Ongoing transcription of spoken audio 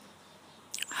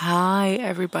Hi,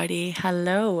 everybody.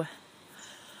 Hello.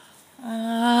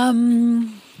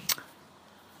 Um,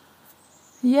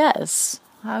 yes.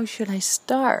 How should I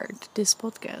start this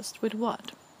podcast? With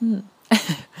what?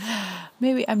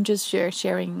 Maybe I'm just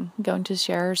going to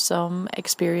share some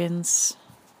experience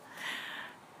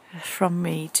from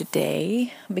me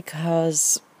today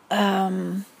because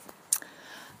I'm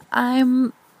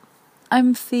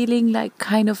I'm feeling like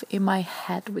kind of in my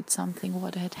head with something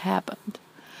what had happened,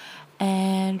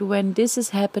 and when this is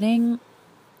happening,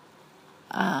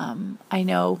 I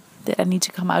know that I need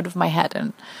to come out of my head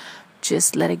and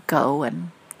just let it go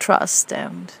and trust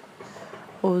and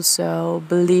also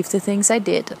believe the things I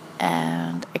did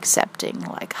and accepting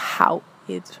like how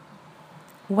it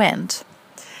went,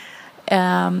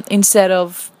 instead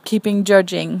of keeping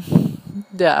judging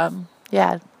the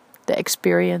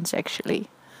experience, actually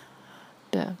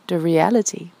the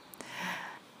reality.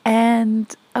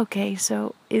 And okay,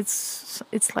 so it's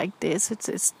like this.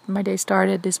 It's my day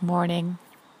started this morning.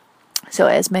 So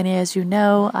as many as you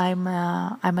know, I'm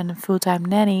a full-time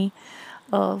nanny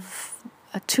of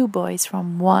two boys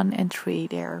from 1 and 3.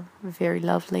 They're very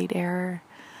lovely. I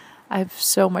have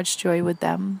so much joy with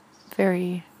them.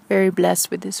 Very very blessed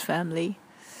with this family.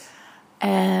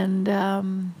 And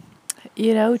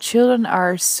children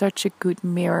are such a good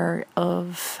mirror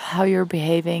of how you're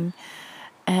behaving,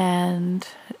 and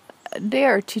they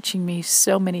are teaching me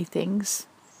so many things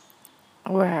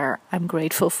where I'm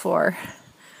grateful for.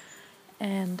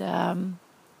 And I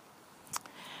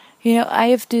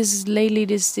have this lately,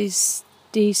 this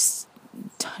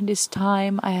this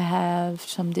time I have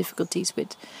some difficulties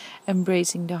with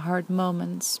embracing the hard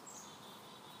moments,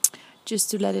 just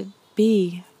to let it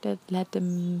be, that let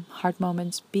them hard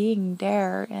moments being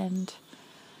there, and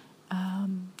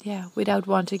without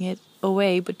wanting it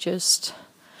away, but just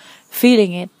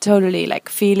feeling it totally, like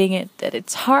feeling it that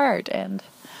it's hard. And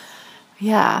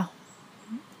yeah,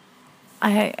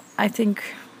 I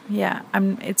think,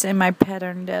 it's in my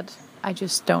pattern that I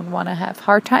just don't want to have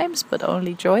hard times, but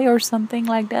only joy or something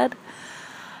like that.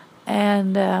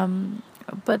 And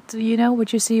but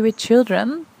what you see with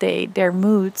children, their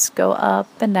moods go up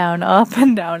and down,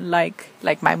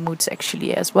 like my moods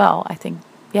actually as well. I think,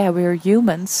 we're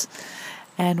humans,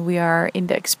 and we are in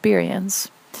the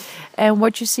experience. And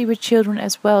what you see with children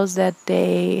as well is that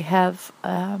they have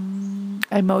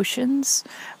emotions,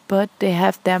 but they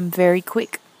have them very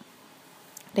quick.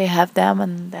 They have them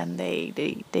and then they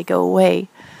go away.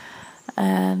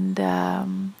 And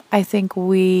I think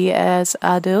we as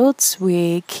adults,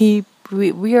 we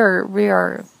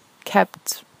are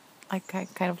kept, like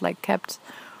kind of like kept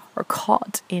or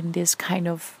caught in this kind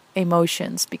of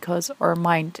emotions because our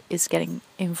mind is getting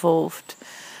involved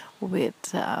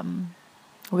with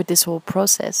this whole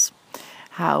process,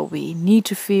 how we need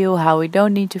to feel, how we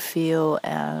don't need to feel,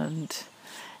 and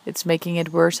it's making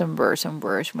it worse and worse and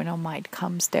worse when our mind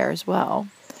comes there as well.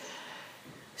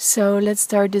 So let's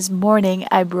start this morning.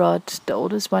 I brought the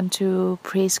oldest one to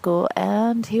preschool,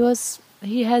 and he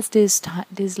has these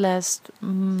last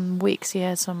weeks. He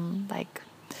has some, like,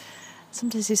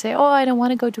 sometimes he say, "Oh, I don't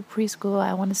want to go to preschool.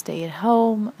 I want to stay at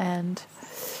home." And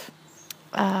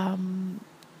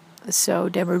so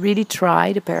then we really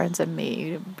try, the parents and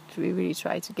me, we really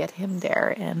try to get him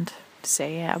there and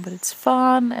say, "Yeah, but it's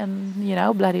fun," and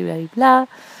blah blah blah blah.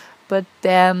 But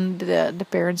then the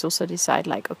parents also decide,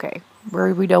 like, okay,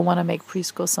 we don't want to make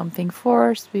preschool something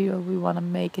forced. We want to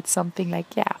make it something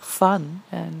like, fun,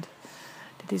 and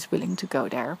that he's willing to go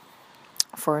there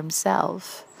for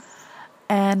himself.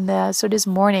 And so this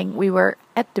morning we were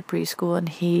at the preschool, and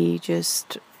he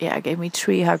just gave me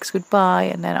 3 hugs goodbye,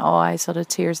 and then I saw the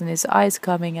tears in his eyes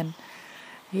coming, and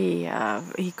he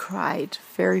cried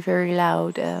very very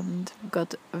loud and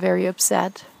got very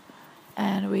upset,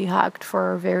 and we hugged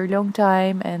for a very long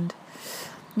time. And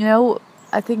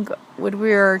I think what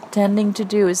we're tending to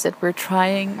do is that we're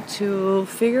trying to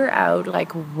figure out,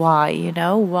 like,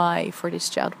 why for this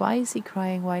child, why is he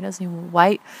crying,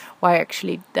 why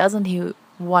actually doesn't he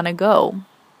want to go.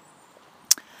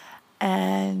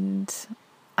 And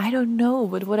I don't know,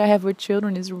 but what I have with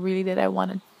children is really that I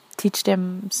want to teach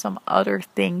them some other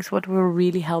things what will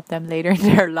really help them later in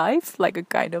their life, like a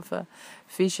kind of a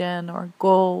vision or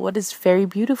goal, what is very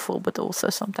beautiful but also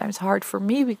sometimes hard for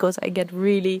me, because I get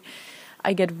really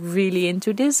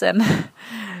into this, and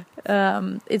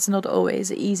it's not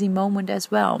always an easy moment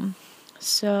as well.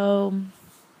 So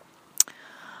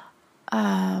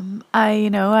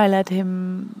I let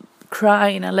him cry,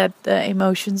 and I let the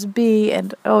emotions be,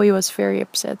 and he was very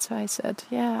upset. So I said,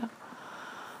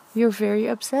 "You're very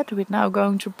upset with now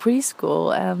going to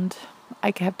preschool," and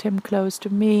I kept him close to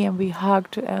me, and we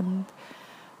hugged, and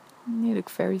he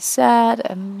looked very sad,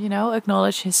 and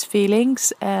acknowledged his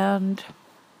feelings. And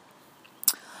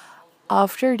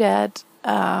after that,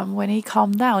 when he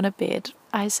calmed down a bit,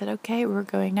 I said, "Okay, we're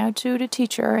going now to the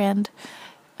teacher, and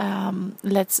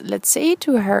let's say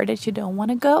to her that you don't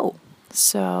want to go."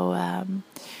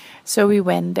 So we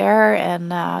went there,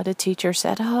 and the teacher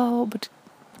said, "Oh, but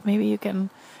maybe you can,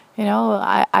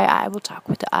 I will talk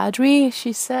with Adri,"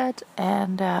 she said.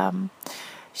 And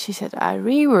she said,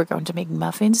 "Adri, we're going to make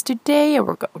muffins today, and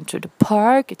we're going to the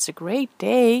park. It's a great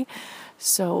day,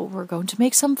 so we're going to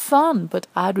make some fun." But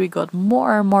Adri got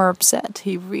more and more upset.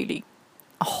 He really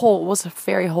was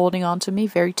very holding on to me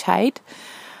very tight.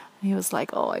 He was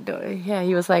like, "Oh, I don't," yeah,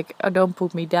 he was like, "Oh, don't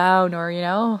put me down," or,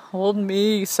 "hold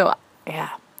me." So,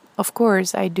 yeah, of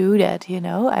course I do that,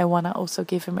 I want to also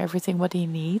give him everything what he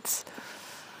needs.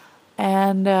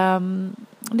 And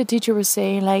the teacher was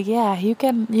saying, like, "Yeah, you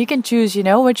can choose,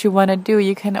 what you want to do.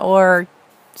 You can, or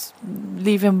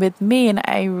leave him with me, and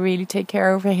I really take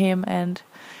care of him. And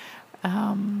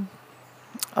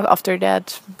after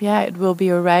that, yeah, it will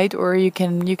be alright. Or you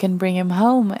can bring him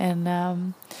home."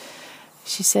 And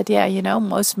she said, "Yeah,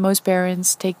 most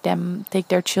parents take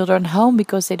their children home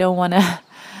because they don't want to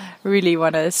really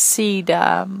want to see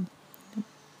the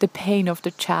pain of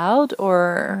the child,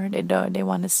 or they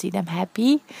want to see them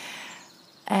happy."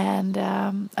 And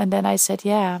then I said,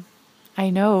 "Yeah, I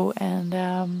know."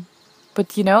 And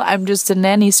but I'm just a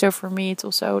nanny, so for me it's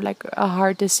also like a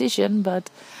hard decision. But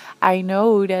I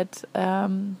know that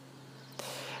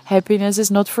happiness is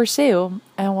not for sale.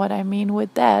 And what I mean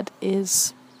with that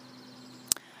is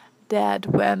that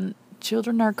when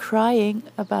children are crying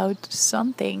about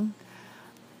something,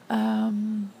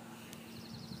 and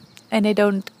they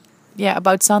don't, yeah,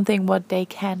 about something what they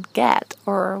can't get,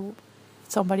 or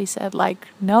somebody said like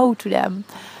no to them,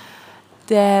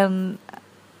 then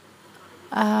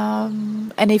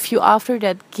and if you after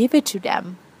that give it to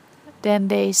them, then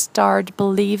they start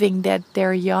believing that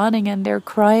their yawning and their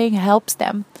crying helps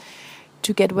them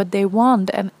to get what they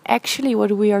want. And actually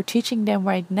what we are teaching them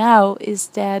right now is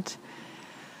that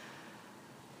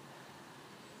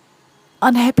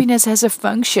unhappiness has a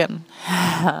function.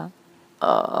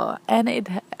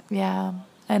 And yeah,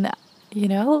 and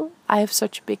I have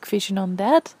such a big vision on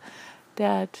that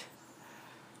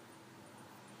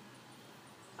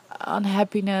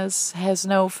unhappiness has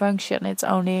no function. It's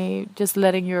only just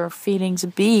letting your feelings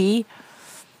be,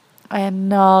 and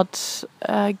not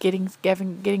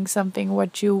getting something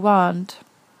what you want.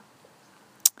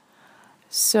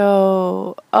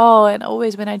 So, and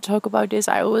always when I talk about this,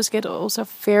 I always get also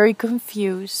very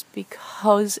confused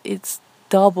because it's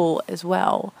double as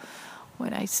well.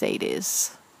 When I say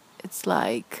this, it's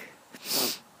like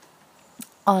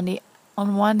on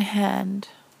one hand,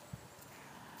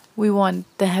 we want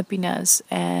the happiness,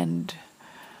 and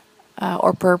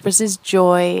our purpose is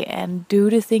joy, and do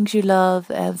the things you love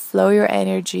and flow your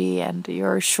energy, and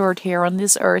you're short here on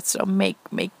this earth, so make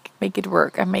it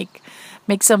work and make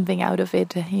something out of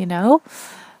it. And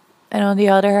on the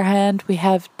other hand, we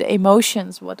have the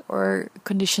emotions what our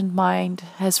conditioned mind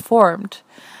has formed,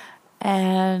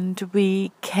 and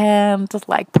we can't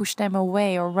like push them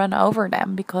away or run over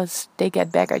them because they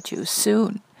get back at you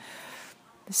soon.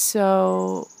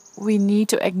 So we need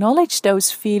to acknowledge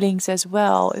those feelings as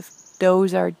well, if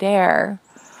those are there.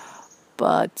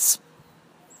 But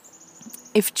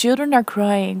if children are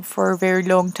crying for a very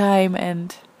long time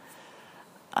and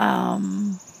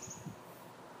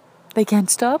they can't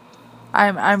stop,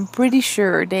 I'm pretty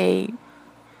sure they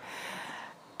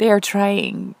are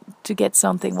trying to get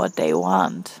something what they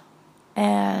want.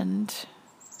 And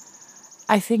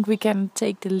I think we can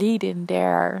take the lead in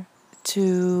there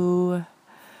to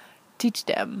teach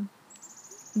them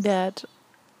that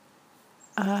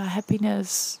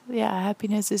happiness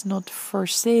is not for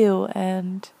sale.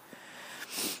 And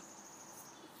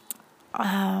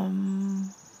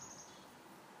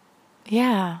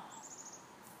yeah,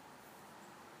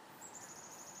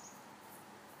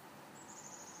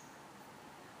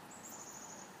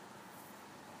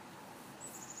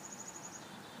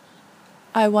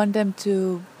 I want them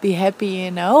to be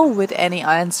happy, with any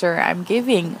answer I'm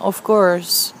giving. Of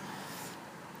course,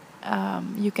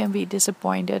 you can be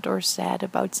disappointed or sad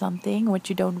about something what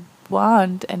you don't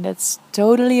want, and that's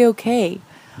totally okay.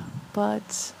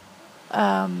 But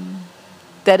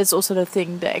that is also the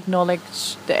thing, the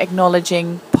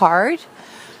acknowledging part.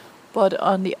 But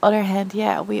on the other hand,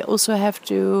 yeah, we also have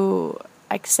to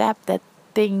accept that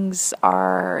things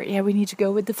are, yeah, we need to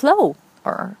go with the flow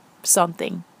or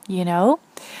something. Oh,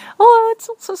 it's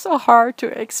also so hard to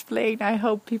explain. I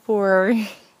hope people are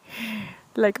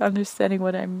like understanding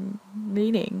what I'm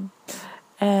meaning.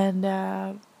 And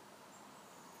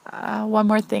one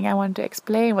more thing I want to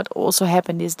explain what also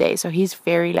happened this day. So he's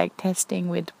very like testing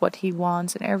with what he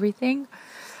wants and everything,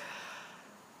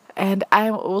 and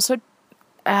I'm also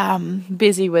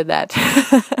busy with that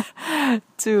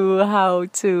to how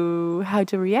to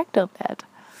react on that.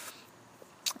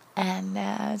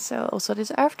 And so also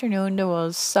this afternoon there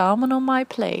was salmon on my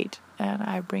plate, and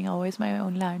I bring always my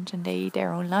own lunch, and they eat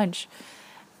their own lunch.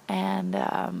 And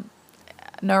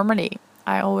normally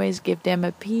I always give them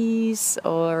a piece,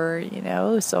 or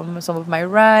some of my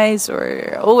rice,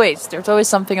 or there's always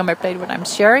something on my plate when I'm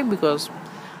sharing, because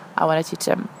I want to teach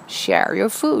them, share your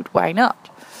food, why not?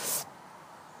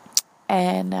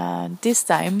 And this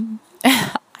time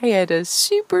I had a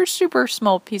super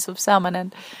small piece of salmon,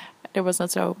 and there was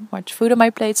not so much food on my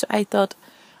plate, so I thought,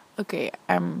 okay,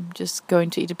 I'm just going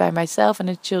to eat it by myself, and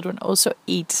the children also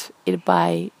eat it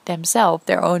by themselves,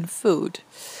 their own food.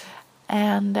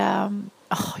 And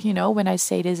when I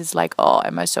say this, it's like, oh,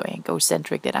 am I so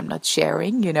egocentric that I'm not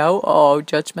sharing? Oh,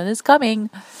 judgment is coming.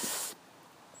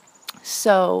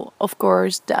 So of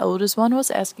course the oldest one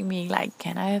was asking me, like,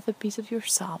 can I have a piece of your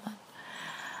salmon?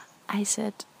 I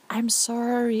said, I'm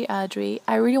sorry, Adri,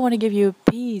 I really want to give you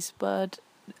a piece, but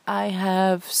I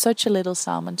have such a little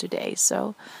salmon today,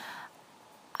 so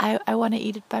I want to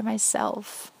eat it by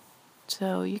myself.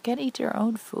 So you can eat your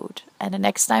own food, and the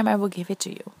next time I will give it to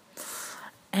you.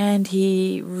 And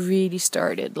he really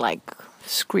started like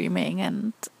screaming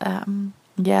and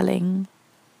yelling,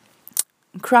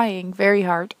 crying very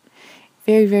hard,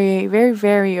 very, very, very,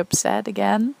 very upset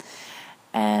again.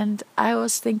 And I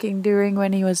was thinking during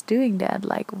when he was doing that,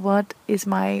 like, what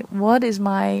am I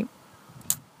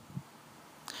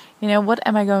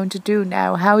going to do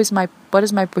now? What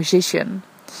is my position?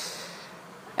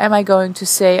 Am I going to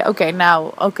say,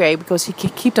 okay, because he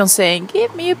kept on saying,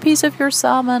 give me a piece of your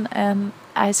salmon. And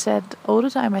I said, all the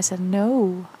time,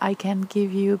 no, I can't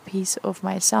give you a piece of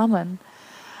my salmon.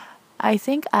 I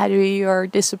think, Adri, you're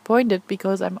disappointed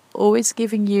because I'm always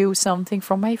giving you something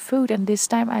from my food. And this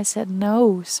time I said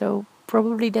no. So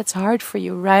probably that's hard for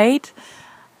you, right?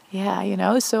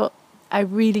 Yeah, so I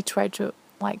really try to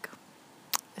like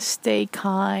stay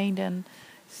kind and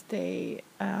stay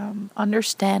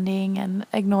understanding and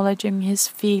acknowledging his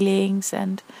feelings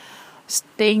and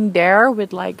staying there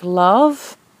with like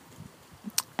love.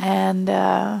 And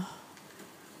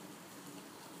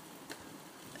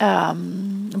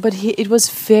but it was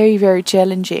very, very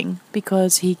challenging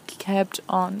because he kept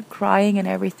on crying and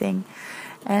everything.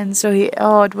 And so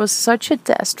it was such a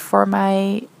test for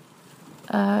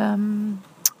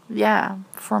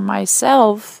for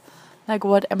myself. Like,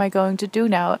 what am I going to do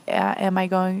now? Am I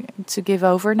going to give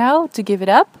over now? To give it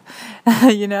up?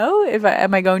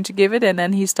 Am I going to give it and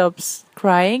then he stops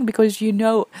crying? Because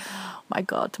my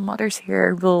God, the mothers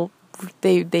here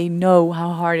they know how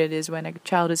hard it is when a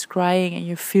child is crying and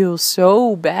you feel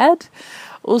so bad.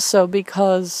 Also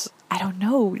because, I don't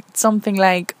know, something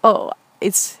like,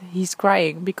 he's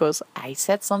crying because I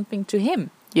said something to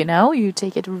him. You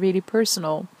take it really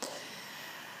personal.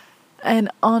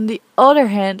 And on the other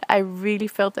hand, I really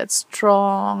felt that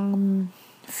strong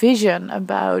vision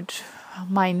about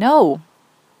my no.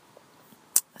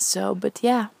 So, but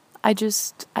yeah, I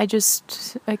just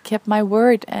kept my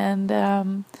word,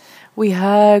 and we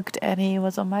hugged, and he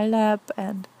was on my lap,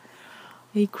 and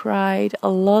he cried a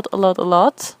lot.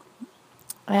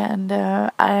 And I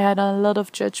had a lot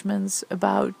of judgments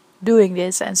about doing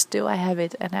this, and still I have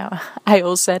it, and now I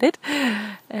all said it.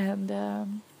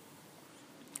 And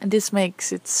this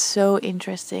makes it so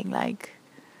interesting, like,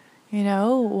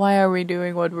 why are we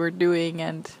doing what we're doing?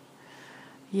 And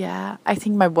yeah, I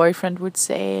think my boyfriend would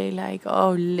say, like,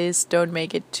 oh, Liz, don't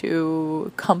make it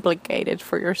too complicated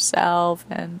for yourself,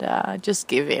 and just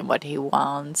give him what he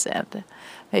wants. And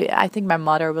I think my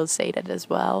mother will say that as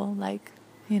well, like,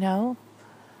 yeah,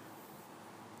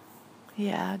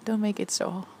 don't make it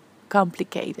so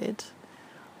complicated.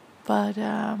 But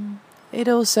it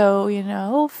also,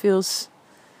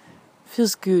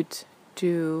 feels good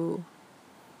to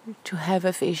have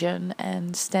a vision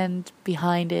and stand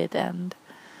behind it. And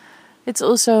it's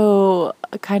also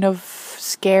kind of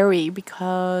scary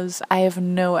because I have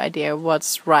no idea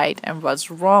what's right and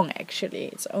what's wrong. Actually,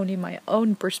 it's only my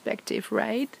own perspective,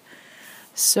 right?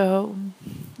 So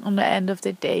on the end of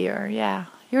the day,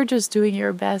 you're just doing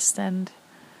your best, and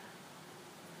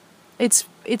it's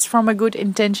from a good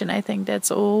intention. I think that's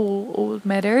all that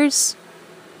matters.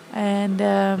 And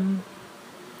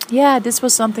this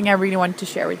was something I really wanted to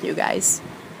share with you guys.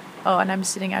 Oh, and I'm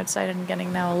sitting outside and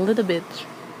getting now a little bit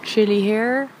chilly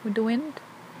here with the wind.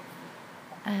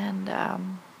 And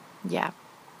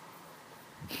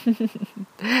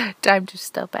time to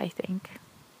stop, I think.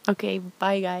 Okay,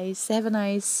 bye guys. Have a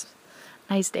nice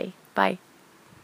day. Bye.